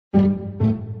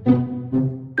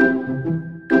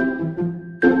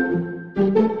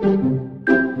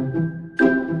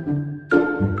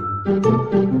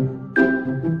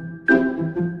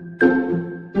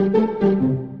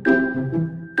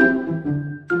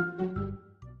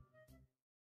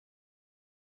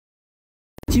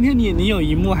今天你有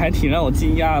一幕还挺让我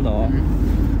惊讶的哦，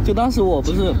就当时我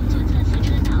不是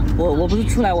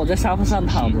出来我在沙发上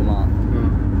躺着吗？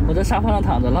我在沙发上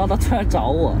躺着，然后他出来找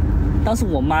我，当时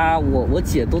我妈我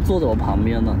姐都坐在我旁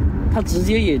边呢，她直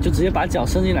接把脚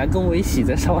伸进来跟我一起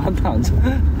在沙发上躺着，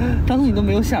当时你都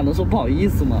没有想着说不好意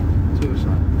思吗？这有啥？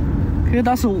因为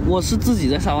当时我是自己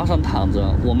在沙发上躺着，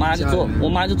我妈就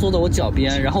坐在我脚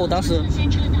边，然后当时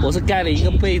我是盖了一个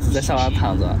被子在沙发上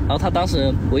躺着，然后她当时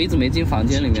我一直没进房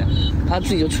间里面，她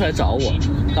自己就出来找我，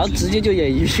然后直接就也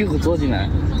一屁股坐进来，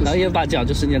然后也把脚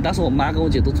就伸进来，当时我妈跟我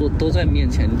姐都在面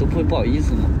前，你都不会不好意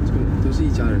思吗？对，都是一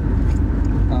家人。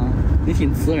啊，你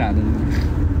挺自然的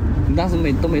你当时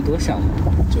都没多想吗？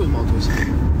就是没多想，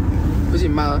而且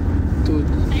妈都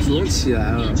主动起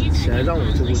来了，起来让我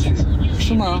坐过去。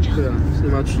是吗？对啊，是你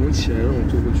妈主动起来让我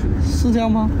坐过去的。是这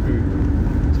样吗？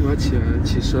你妈起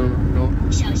身了，然后我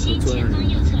坐在那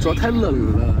里，主要太冷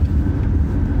了，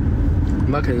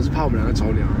你妈肯定是怕我们两个着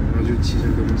凉，然后就起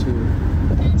身给我们坐。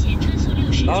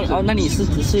然后那你只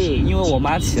是因为我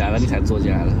妈起来了你才坐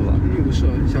进来的是吧？不是，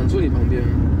想坐你旁边。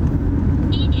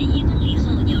1.1公里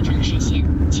后右转实线，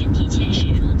请提前驶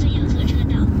入最右侧车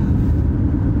道。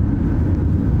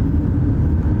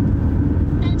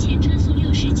当前车速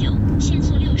69，限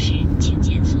速60，请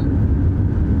减速。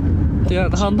对啊，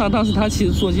当时他其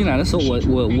实坐进来的时候，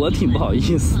我挺不好意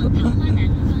思的。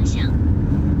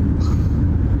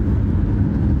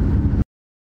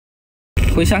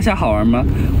回乡下好玩吗？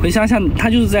回乡下，他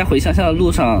就是在回乡下的路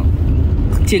上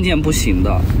渐渐不行的，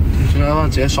然后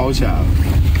直接烧起来了。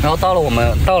然后到了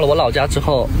我老家之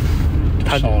后，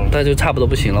他就差不多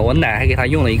不行了。我奶还给他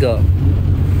用了一个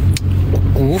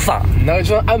古法，那个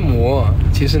就是按摩，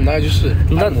其实那个就是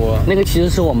按摩。那个其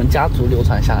实是我们家族流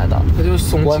传下来的，它就是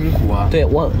松筋骨啊。对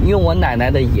因为我奶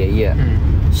奶的爷爷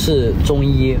是中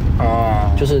医啊，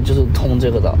就是通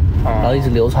这个的，然后一直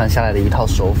流传下来的一套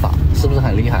手法，是不是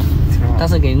很厉害？但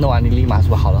是给你弄完，你立马是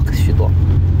不是好了许多？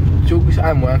就像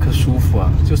按摩一样可舒服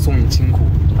啊，就松你筋骨，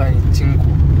把你筋骨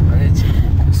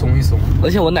松一松。而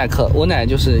且我奶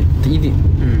就是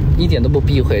一点都不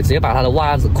避讳，直接把他的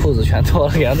袜子裤子全脱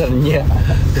了给他在那捏。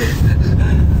对，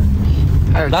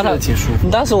然后他挺舒服。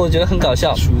当时我觉得很搞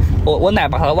笑，舒服。我奶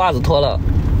把他的袜子脱了，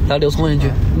然后刘聪问一句：“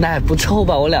奶不臭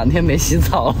吧？我2天没洗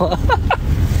澡了。”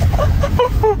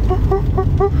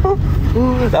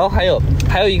然后还有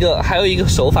一个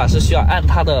手法是需要按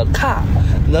他的胯，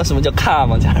你知道什么叫胯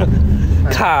吗？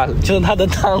胯就是他的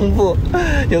裆部，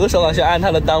有个手法需要按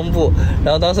他的裆部。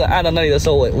然后当时按到那里的时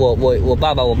候，我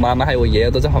爸爸、我妈妈还有我爷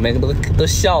爷都在旁边都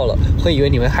笑了，会以为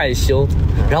你会害羞。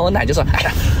然后我奶就说：“哎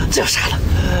呀，这有啥了？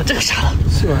这有啥了？”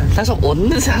是吗？他说：“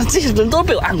这些人都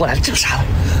被我按过来，这有啥了？”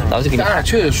然后就给你按，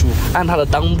确实舒服，按他的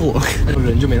裆部，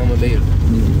人就没那么累了。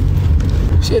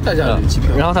谢谢大家的机票。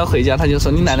然后他回家他就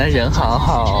说：“你奶奶人好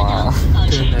好啊。”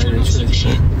对，奶奶人确实挺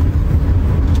好，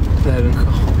奶奶人可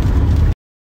好。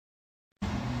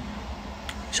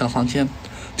小房间，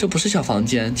这不是小房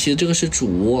间，其实这个是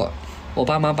主卧。我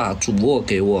爸妈把主卧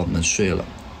给我们睡了。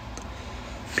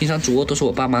平常主卧都是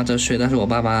我爸妈在睡，但是我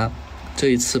爸妈这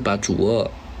一次把主卧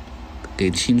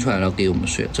给清出来了给我们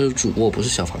睡。这是主卧，不是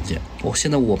小房间。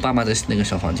现在我爸妈在那个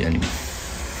小房间里面。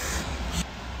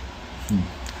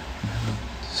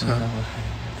是啊。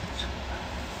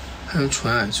还有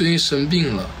传，最近生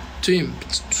病了，最近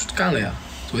干了呀，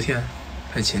昨天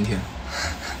还是前天？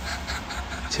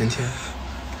前天。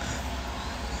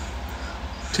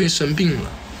最近生病了，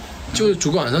就是昨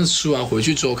晚上吃完回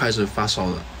去之后开始发烧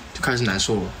了，就开始难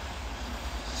受了。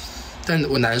但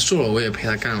我难受了，我也陪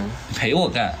他干了。陪我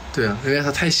干？对啊，因为他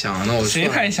太响了，那我谁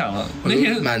太响了？那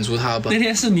天满足他吧。那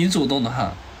天是你主动的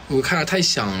哈。我看他太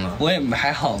响了。我也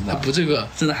还好吧。不，这个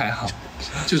真的还好。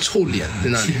就臭脸在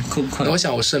那里。我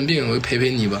想我生病，我就陪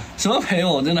陪你吧。什么陪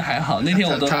我？真的还好。那天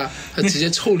我都他直接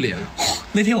臭脸。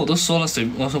那天我都说了，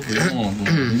我说不用，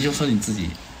你就说你自己。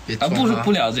啊，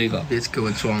不聊这个，别给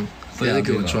我装，别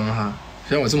给我装哈！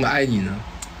虽然我这么爱你呢，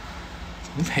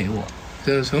不陪我，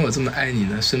虽然我这么爱你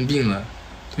呢，生病了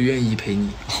都愿意陪你。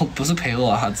不是陪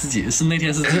我哈，自己是那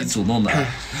天是自己主动的，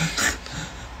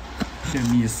有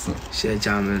意思。谢谢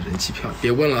家人们的人气票，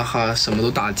别问了哈，什么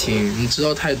都打听，你知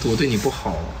道太多对你不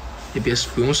好，也不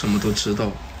用什么都知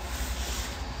道。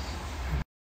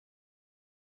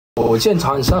我见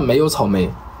长你身上没有草莓。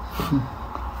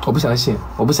我不相信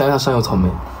他上有草莓，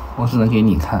我只能给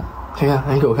你看，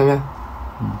来给我看看，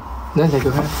来给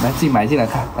我看，来自己埋进来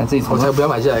看，来自己从。我才不要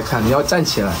埋进来看，你要站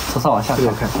起来，从上往下给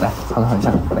我看，来，从上往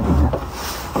下，来给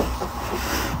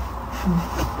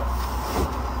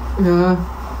你看。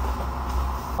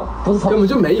不是草莓，根本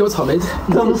就没有草莓，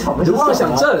你就妄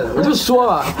想症，我就说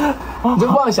了，你这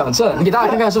妄想症，你给大家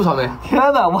看看是不是草莓？天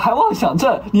哪，我还妄想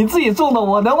症，你自己种的，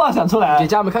我能妄想出来？给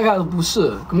家人们看看，不是，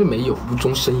根本就没有，无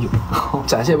中生有，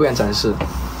展示也不敢展示。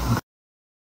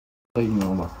可以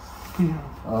牛吗？对呀。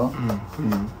啊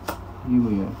？1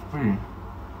个月。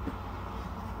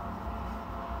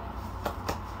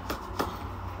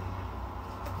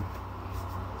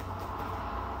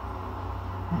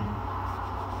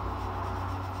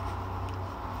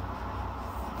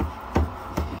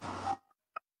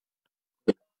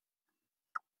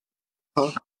好，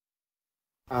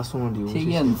大家送了礼物，谢谢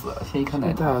燕子，谢谢一颗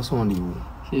奶大家送了礼物，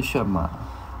谢谢炫马。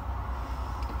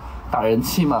打人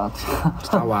气吗？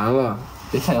打完了，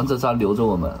别想用这招留着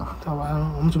我们。打完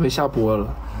了，我们准备下播了。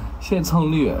谢谢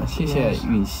蹭绿，谢谢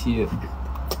允熙。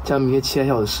这样明天期待一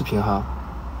下我的视频哈。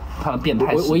他的变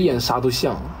态，我演啥都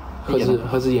像，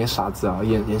何止演傻子啊，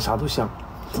演啥都像。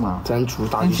咱主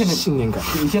打信念感。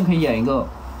你现在可以演一个，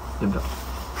对不对？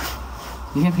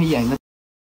你现在可以演一个。